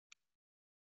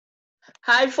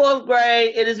Hi, fourth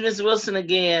grade. It is Miss Wilson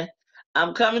again.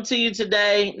 I'm coming to you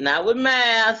today, not with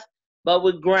math, but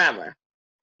with grammar,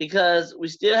 because we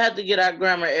still have to get our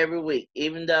grammar every week.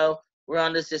 Even though we're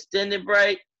on this extended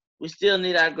break, we still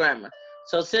need our grammar.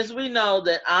 So since we know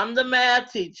that I'm the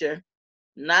math teacher,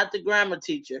 not the grammar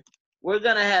teacher, we're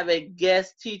going to have a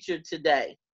guest teacher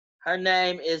today. Her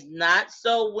name is Not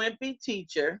So Wimpy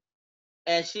Teacher,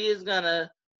 and she is going to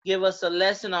give us a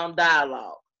lesson on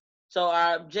dialogue. So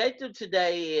our objective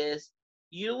today is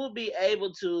you will be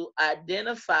able to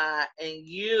identify and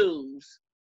use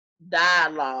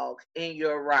dialogue in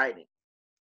your writing.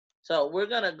 So we're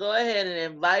going to go ahead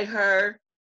and invite her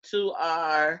to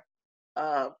our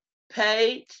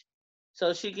page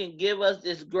so she can give us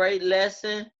this great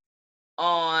lesson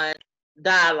on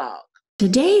dialogue.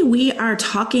 Today we are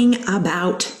talking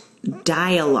about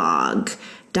dialogue.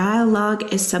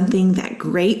 Dialogue is something that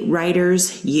great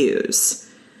writers use.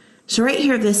 So right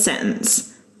here, this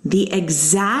sentence, the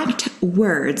exact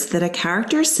words that a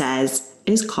character says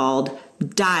is called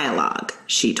dialogue,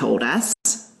 she told us.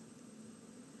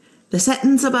 The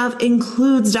sentence above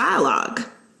includes dialogue.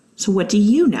 So what do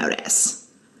you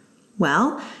notice?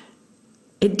 Well,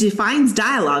 it defines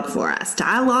dialogue for us.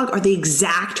 Dialogue are the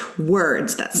exact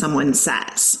words that someone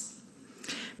says.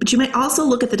 But you might also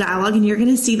look at the dialogue and you're going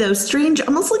to see those strange,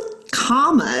 almost like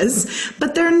commas,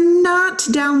 but they're not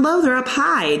down low, they're up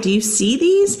high. Do you see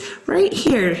these? Right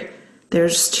here.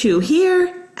 There's two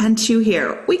here and two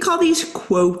here. We call these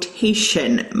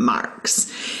quotation marks.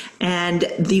 And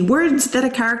the words that a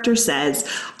character says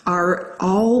are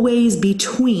always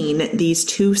between these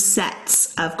two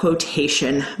sets of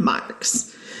quotation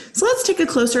marks. So let's take a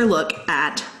closer look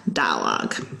at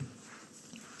dialogue.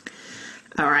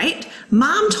 All right,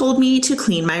 Mom told me to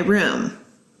clean my room.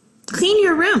 Clean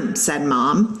your room, said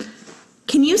Mom.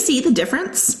 Can you see the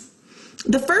difference?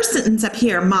 The first sentence up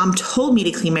here, Mom told me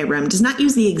to clean my room, does not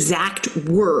use the exact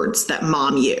words that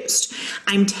Mom used.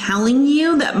 I'm telling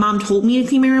you that Mom told me to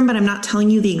clean my room, but I'm not telling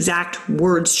you the exact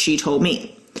words she told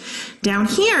me. Down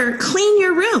here, clean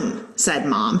your room, said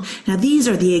Mom. Now these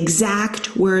are the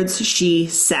exact words she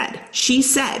said. She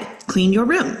said, clean your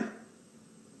room.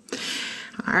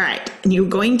 All right, and you're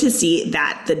going to see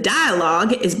that the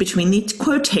dialogue is between the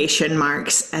quotation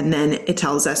marks, and then it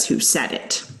tells us who said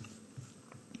it.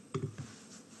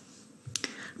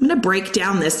 I'm going to break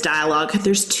down this dialogue.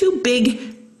 There's two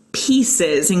big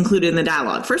pieces included in the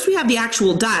dialogue. First, we have the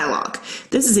actual dialogue.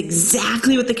 This is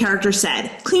exactly what the character said.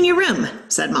 Clean your room,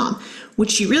 said Mom. What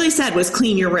she really said was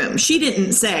clean your room. She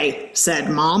didn't say,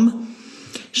 said Mom.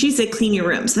 She said clean your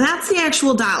room. So that's the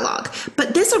actual dialogue.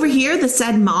 But this over here, the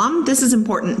said Mom, this is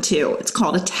important too. It's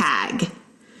called a tag.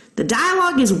 The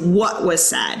dialogue is what was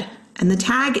said, and the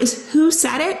tag is who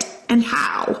said it and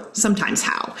how, sometimes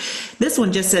how. This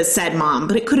one just says said Mom,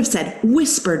 but it could have said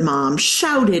whispered Mom,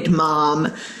 shouted Mom.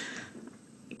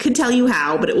 It could tell you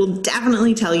how, but it will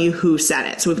definitely tell you who said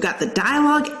it. So we've got the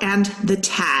dialogue and the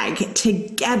tag.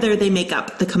 Together they make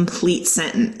up the complete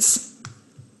sentence.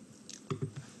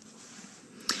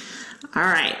 All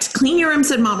right, clean your room,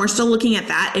 said Mom. We're still looking at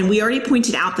that, and we already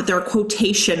pointed out that there are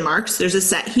quotation marks. There's a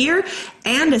set here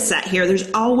and a set here.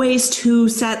 There's always two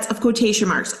sets of quotation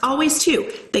marks, always two.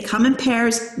 They come in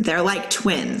pairs, they're like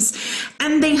twins,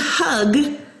 and they hug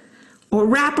or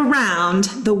wrap around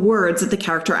the words that the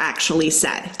character actually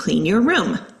said. Clean your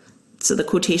room. So the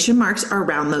quotation marks are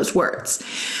around those words.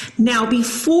 Now,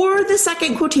 before the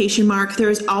second quotation mark,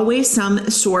 there's always some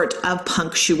sort of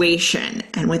punctuation.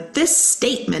 And with this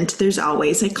statement, there's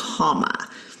always a comma.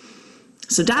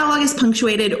 So dialogue is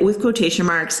punctuated with quotation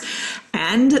marks,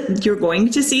 and you're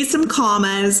going to see some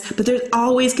commas, but there's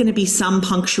always going to be some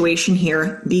punctuation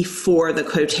here before the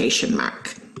quotation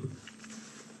mark.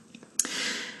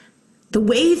 The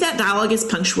way that dialogue is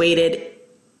punctuated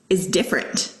is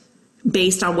different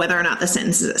based on whether or not the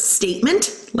sentence is a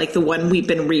statement, like the one we've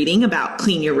been reading about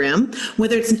clean your room,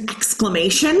 whether it's an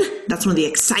exclamation, that's one of the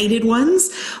excited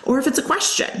ones, or if it's a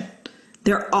question.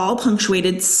 They're all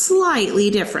punctuated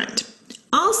slightly different.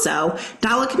 Also,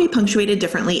 dialogue can be punctuated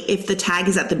differently if the tag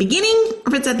is at the beginning or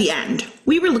if it's at the end.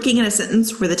 We were looking at a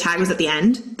sentence where the tag was at the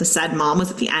end, the said Mom was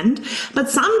at the end, but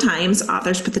sometimes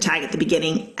authors put the tag at the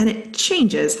beginning and it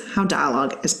changes how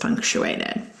dialogue is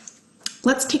punctuated.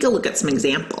 Let's take a look at some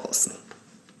examples.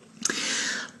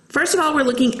 First of all, we're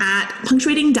looking at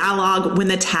punctuating dialogue when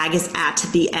the tag is at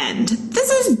the end. This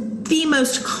is the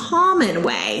most common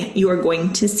way you are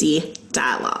going to see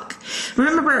dialogue.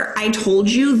 Remember, I told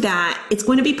you that it's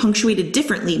going to be punctuated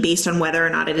differently based on whether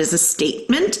or not it is a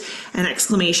statement, an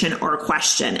exclamation, or a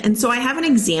question. And so I have an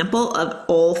example of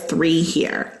all three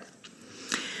here.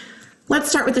 Let's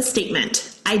start with the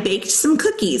statement. I baked some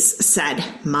cookies, said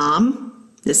Mom.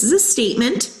 This is a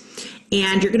statement.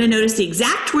 And you're going to notice the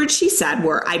exact words she said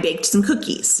were, I baked some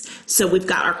cookies. So we've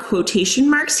got our quotation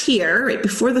marks here, right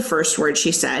before the first word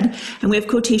she said, and we have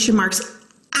quotation marks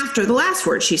after the last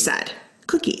word she said,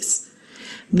 cookies.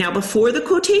 Now before the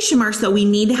quotation marks, though, we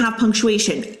need to have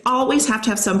punctuation. Always have to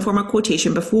have some form of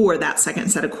quotation before that second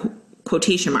set of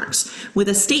quotation marks. With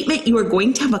a statement, you are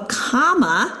going to have a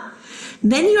comma,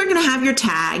 then you are going to have your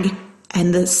tag,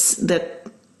 and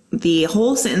the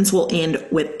whole sentence will end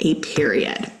with a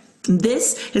period.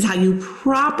 This is how you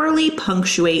properly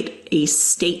punctuate a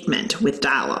statement with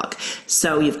dialogue.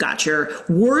 So you've got your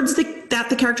words that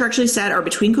the character actually said are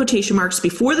between quotation marks.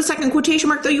 Before the second quotation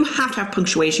mark, though, you have to have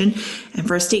punctuation. And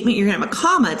for a statement, you're going to have a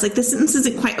comma. It's like the sentence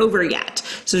isn't quite over yet.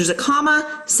 So there's a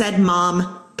comma, said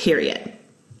Mom, period.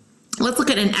 Let's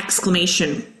look at an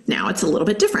exclamation now. It's a little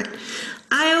bit different.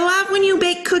 I love when you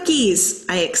bake cookies,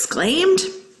 I exclaimed.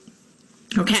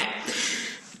 Okay,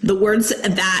 the words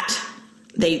that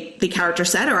the character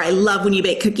said, or I love when you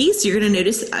bake cookies, you're going to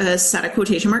notice a set of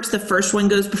quotation marks. The first one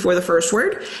goes before the first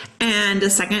word, and the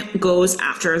second goes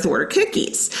after the word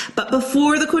cookies. But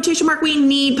before the quotation mark, we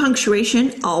need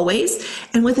punctuation always.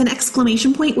 And with an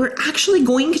exclamation point, we're actually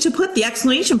going to put the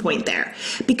exclamation point there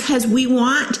because we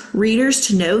want readers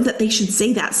to know that they should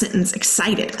say that sentence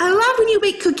excited. I love when you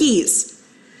bake cookies.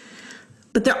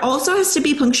 But there also has to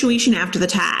be punctuation after the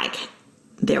tag.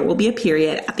 There will be a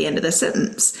period at the end of the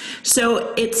sentence.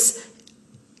 So it's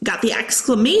got the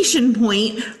exclamation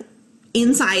point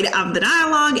inside of the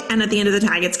dialogue, and at the end of the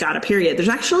tag, it's got a period. There's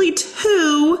actually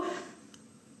two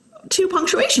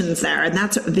punctuations there, and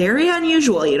that's very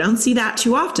unusual. You don't see that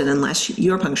too often unless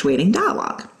you're punctuating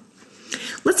dialogue.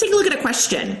 Let's take a look at a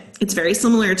question. It's very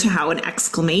similar to how an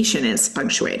exclamation is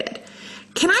punctuated.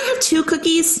 Can I have 2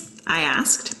 cookies? I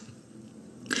asked.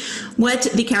 What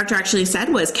the character actually said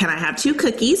was, can I have 2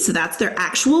 cookies? So that's their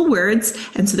actual words.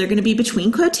 And so they're going to be between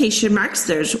quotation marks.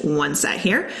 There's one set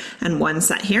here and one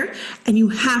set here. And you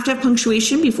have to have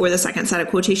punctuation before the second set of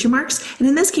quotation marks. And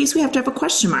in this case, we have to have a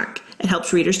question mark. It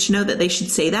helps readers to know that they should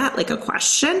say that like a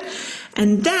question.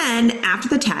 And then after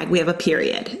the tag, we have a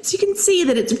period. So you can see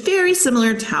that it's very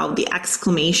similar to how the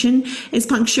exclamation is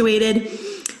punctuated.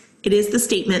 It is the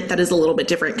statement that is a little bit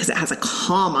different because it has a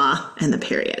comma and the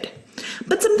period.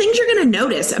 But some things you're going to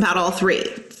notice about all 3.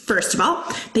 First of all,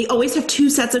 they always have 2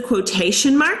 sets of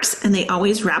quotation marks, and they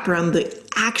always wrap around the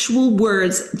actual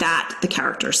words that the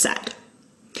character said.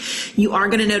 You are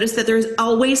going to notice that there's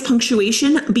always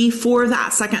punctuation before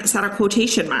that second set of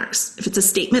quotation marks. If it's a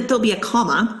statement, there'll be a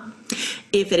comma.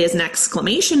 If it is an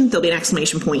exclamation, there'll be an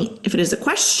exclamation point. If it is a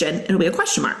question, it'll be a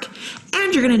question mark.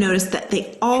 And you're going to notice that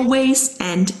they always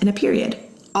end in a period.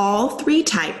 All 3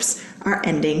 types are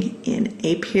ending in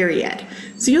a period.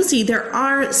 So you'll see there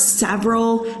are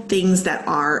several things that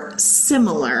are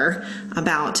similar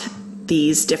about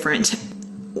these different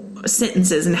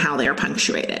sentences and how they are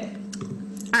punctuated.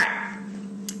 All right,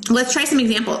 let's try some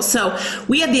examples. So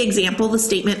we have the example, the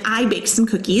statement, I baked some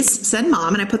cookies, said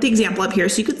Mom, and I put the example up here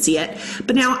so you could see it.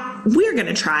 But now we're going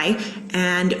to try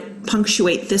and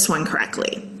punctuate this one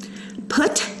correctly.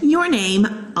 Put your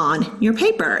name on your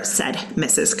paper, said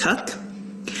Mrs. Cook.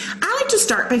 I like to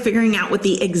start by figuring out what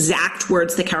the exact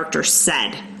words the character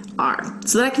said are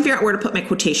so that I can figure out where to put my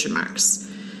quotation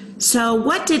marks. So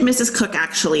what did Mrs. Cook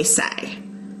actually say?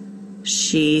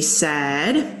 She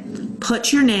said,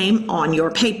 put your name on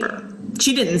your paper.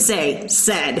 She didn't say,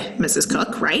 said Mrs.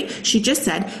 Cook, right? She just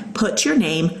said, put your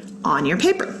name on your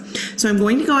paper. So I'm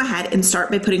going to go ahead and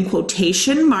start by putting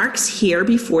quotation marks here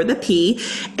before the P,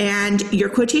 and your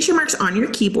quotation marks on your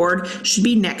keyboard should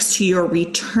be next to your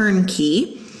return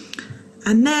key.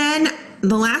 And then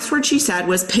the last word she said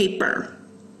was paper.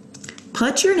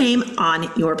 Put your name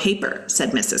on your paper,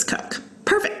 said Mrs. Cook.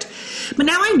 Perfect. But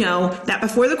now I know that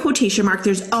before the quotation mark,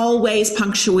 there's always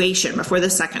punctuation before the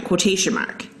second quotation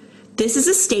mark. This is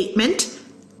a statement,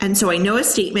 and so I know a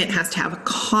statement has to have a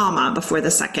comma before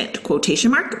the second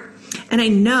quotation mark. And I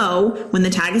know when the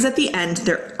tag is at the end,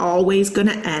 they're always going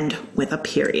to end with a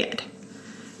period.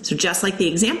 So just like the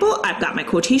example, I've got my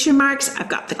quotation marks, I've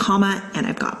got the comma, and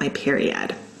I've got my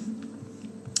period.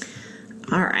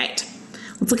 All right,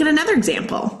 let's look at another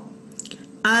example.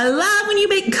 I love when you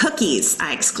bake cookies,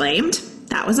 I exclaimed.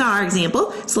 That was our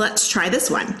example, so let's try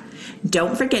this one.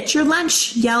 Don't forget your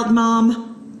lunch, yelled Mom.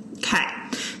 Okay,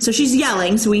 so she's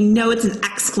yelling, so we know it's an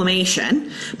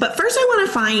exclamation. But first I want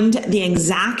to find the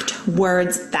exact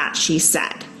words that she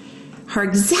said. Her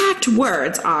exact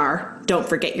words are, don't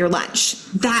forget your lunch.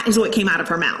 That is what came out of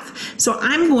her mouth. So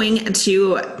I'm going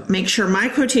to make sure my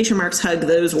quotation marks hug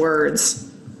those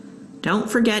words. Don't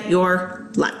forget your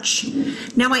lunch.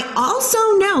 Now, I also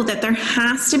know that there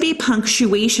has to be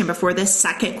punctuation before this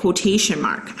second quotation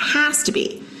mark. Has to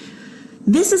be.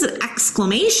 This is an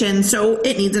exclamation, so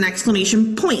it needs an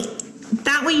exclamation point.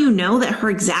 That way you know that her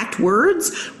exact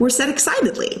words were said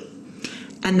excitedly.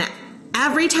 And that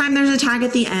every time there's a tag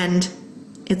at the end,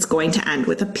 it's going to end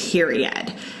with a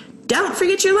period. "Don't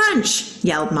forget your lunch,"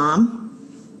 yelled Mom.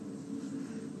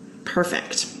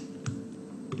 Perfect.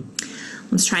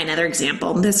 Let's try another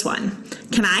example. This one.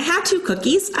 "Can I have 2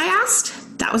 cookies?" I asked.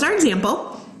 That was our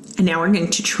example. And now we're going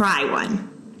to try one.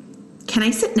 "Can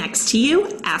I sit next to you?"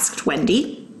 asked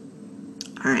Wendy.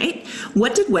 All right.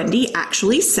 What did Wendy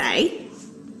actually say?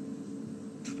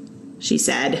 She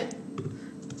said,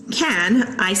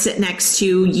 "Can I sit next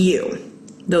to you?"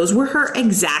 Those were her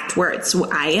exact words, so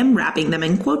I am wrapping them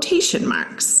in quotation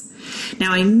marks.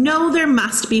 Now, I know there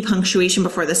must be punctuation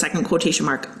before the second quotation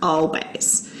mark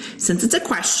always. Since it's a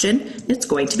question, it's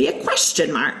going to be a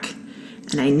question mark.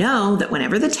 And I know that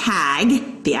whenever the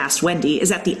tag, the asked Wendy,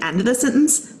 is at the end of the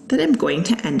sentence, that I'm going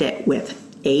to end it with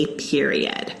a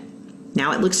period.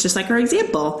 Now it looks just like our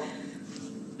example.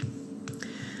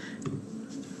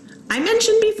 I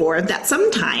mentioned before that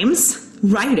sometimes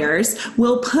writers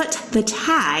will put the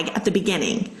tag at the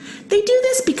beginning. They do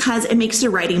this because it makes their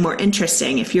writing more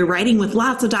interesting. If you're writing with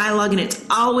lots of dialogue and it's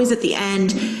always at the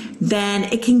end, then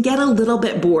it can get a little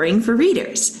bit boring for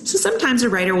readers. So sometimes a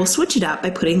writer will switch it up by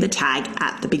putting the tag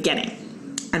at the beginning.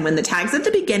 And when the tag's at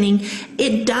the beginning,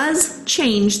 it does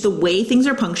change the way things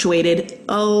are punctuated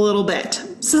a little bit.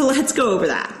 So let's go over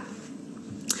that.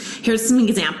 Here's some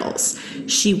examples.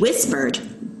 "She whispered,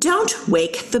 'Don't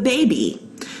wake the baby.'"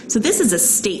 So this is a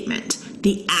statement.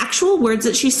 The actual words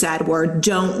that she said were,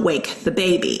 "Don't wake the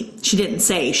baby." She didn't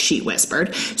say "she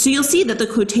whispered." So you'll see that the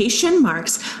quotation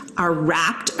marks are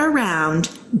wrapped around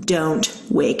 "Don't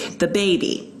wake the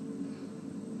baby."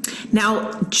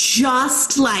 Now,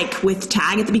 just like with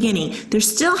tag at the beginning, there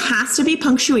still has to be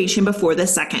punctuation before the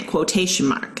second quotation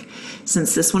mark.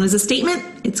 Since this one is a statement,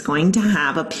 it's going to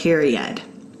have a period.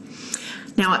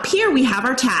 Now up here we have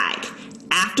our tag.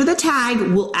 After the tag,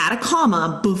 we'll add a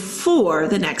comma before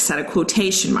the next set of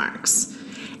quotation marks.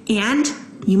 And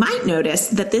you might notice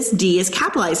that this D is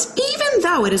capitalized even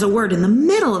though it is a word in the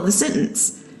middle of the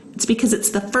sentence. It's because it's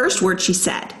the first word she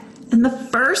said. And the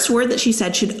first word that she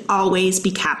said should always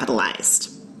be capitalized.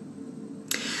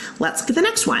 Let's look at the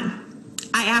next one.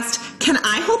 I asked, "Can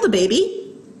I hold the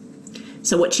baby?"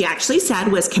 So what she actually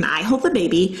said was, "Can I hold the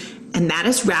baby?" And that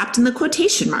is wrapped in the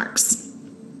quotation marks.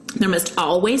 There must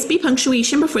always be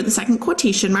punctuation before the second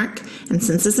quotation mark. And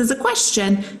since this is a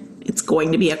question, it's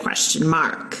going to be a question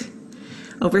mark.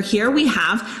 Over here we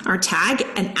have our tag,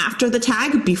 and after the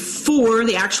tag, before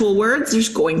the actual words, there's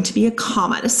going to be a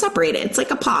comma to separate it. It's like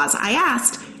a pause. I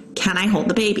asked, "Can I hold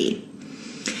the baby?"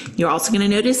 You're also going to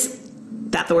notice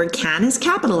that the word "can" is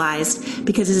capitalized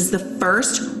because it is the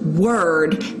first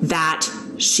word that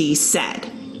she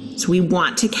said. So we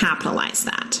want to capitalize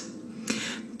that.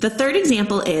 The third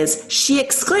example is, "She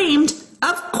exclaimed,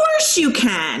 'Of course you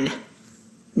can!'"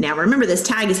 Now remember, this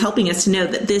tag is helping us to know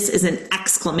that this is an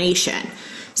exclamation.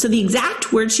 So the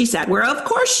exact words she said were, "Of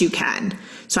course you can."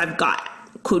 So I've got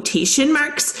quotation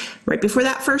marks right before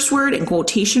that first word and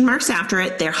quotation marks after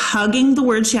it. They're hugging the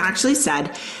words she actually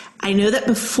said. I know that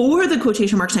before the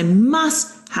quotation marks, I must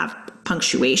have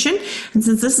punctuation. And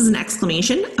since this is an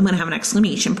exclamation, I'm going to have an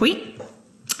exclamation point.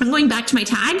 I'm going back to my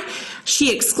tag.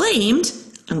 "She exclaimed."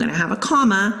 I'm going to have a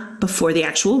comma before the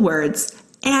actual words,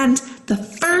 and the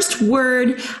first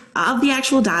word of the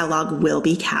actual dialogue will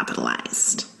be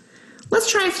capitalized.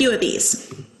 Let's try a few of these.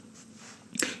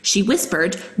 "She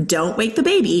whispered, 'Don't wake the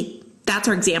baby.'" That's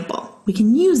our example. We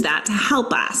can use that to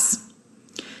help us.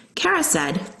 Kara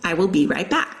said, "I will be right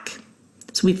back."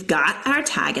 So we've got our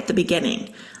tag at the beginning.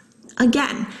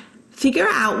 Again, figure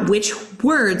out which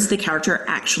words the character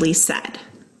actually said.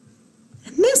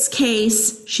 In this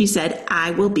case, she said,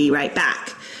 "I will be right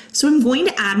back." So I'm going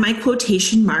to add my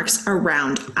quotation marks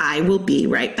around "I will be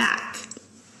right back."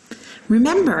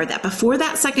 Remember that before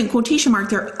that second quotation mark,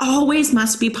 there always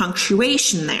must be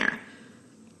punctuation there.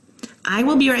 "I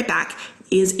will be right back"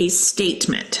 is a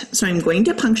statement, so I'm going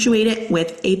to punctuate it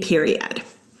with a period.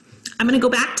 I'm going to go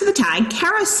back to the tag,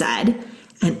 "Kara said,"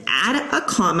 and add a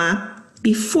comma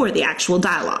before the actual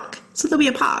dialogue. So there'll be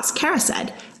a pause. Kara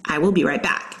said, "I will be right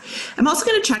back." I'm also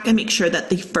going to check and make sure that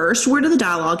the first word of the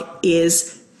dialogue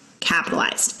is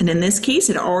capitalized. And in this case,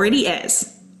 it already is.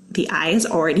 The I is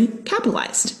already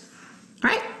capitalized. All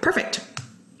right, perfect.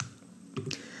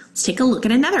 Let's take a look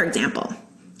at another example.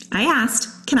 I asked,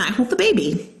 "Can I hold the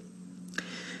baby?"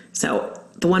 So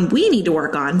the one we need to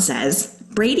work on says,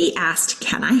 Brady asked,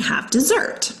 "Can I have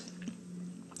dessert?"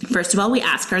 First of all, we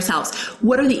ask ourselves,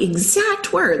 what are the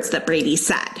exact words that Brady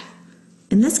said?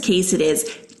 In this case, it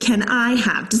is, can I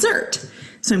have dessert?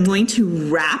 So I'm going to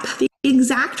wrap the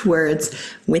exact words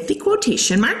with the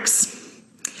quotation marks.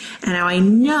 And now I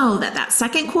know that that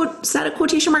second set of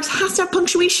quotation marks has to have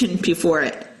punctuation before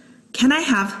it. Can I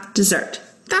have dessert?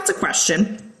 That's a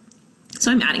question.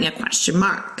 So I'm adding a question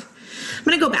mark. I'm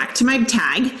going to go back to my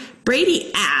tag.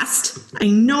 Brady asked. I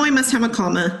know I must have a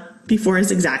comma before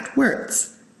his exact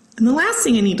words. And the last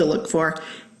thing I need to look for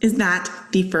is that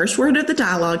the first word of the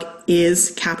dialogue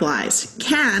is capitalized.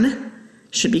 Can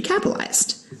should be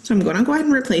capitalized. So I'm going to go ahead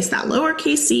and replace that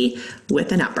lowercase c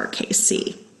with an uppercase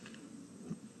C.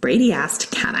 Brady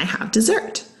asked, can I have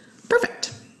dessert?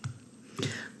 Perfect.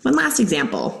 One last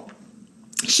example.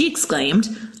 She exclaimed,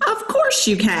 of course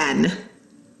you can.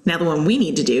 Now the one we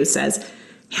need to do says,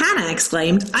 Hannah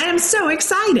exclaimed, I am so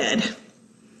excited.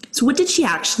 So what did she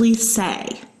actually say?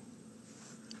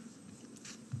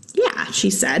 Yeah, she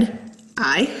said,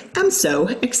 I am so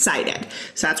excited.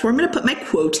 So that's where I'm going to put my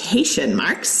quotation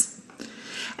marks.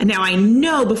 And now I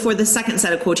know before the second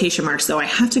set of quotation marks, though, I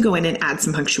have to go in and add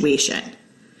some punctuation.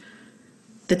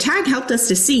 The tag helped us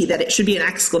to see that it should be an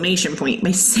exclamation point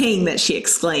by saying that she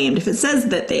exclaimed. If it says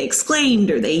that they exclaimed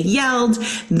or they yelled,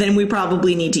 then we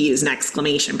probably need to use an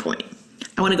exclamation point.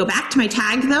 I want to go back to my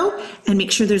tag, though, and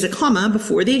make sure there's a comma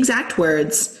before the exact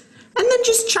words, and then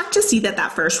just check to see that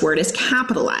that first word is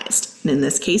capitalized. And in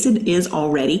this case, it is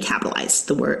already capitalized.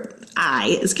 The word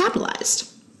I is capitalized.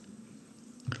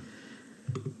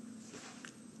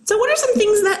 So what are some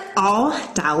things that all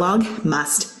dialogue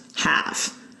must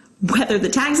have? Whether the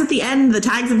tag's at the end, the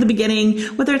tag's at the beginning,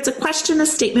 whether it's a question, a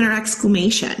statement, or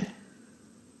exclamation.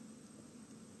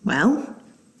 Well,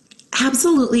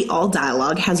 absolutely all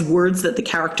dialogue has words that the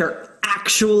character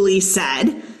actually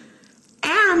said,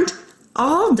 and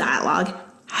all dialogue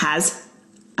has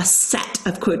a set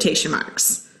of quotation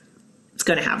marks. It's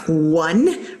going to have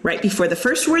one right before the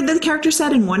first word that the character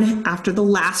said and one after the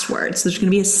last word. So there's going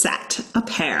to be a set, a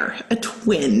pair, a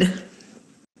twin.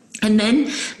 And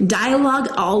then dialogue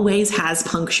always has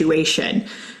punctuation.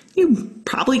 You're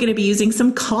probably going to be using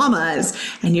some commas,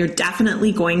 and you're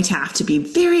definitely going to have to be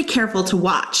very careful to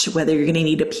watch whether you're going to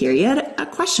need a period, a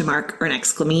question mark, or an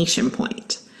exclamation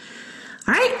point.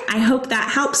 All right, I hope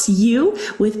that helps you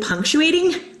with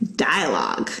punctuating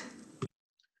dialogue.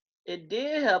 It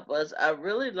did help us. I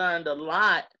really learned a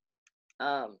lot.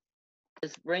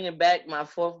 It's bringing back my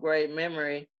 4th grade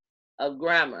memory of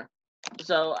grammar.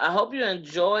 So I hope you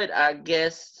enjoyed our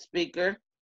guest speaker.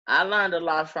 I learned a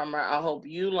lot from her. I hope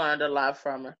you learned a lot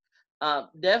from her.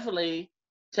 Definitely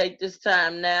take this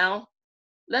time now.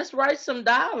 Let's write some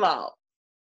dialogue.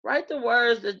 Write the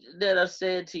words that are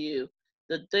said to you,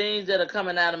 the things that are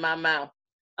coming out of my mouth.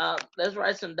 Let's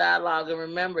write some dialogue, and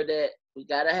remember that we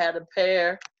got to have a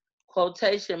pair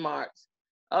quotation marks.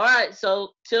 All right, so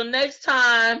till next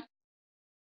time,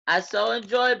 I so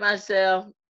enjoyed myself.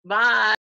 Bye.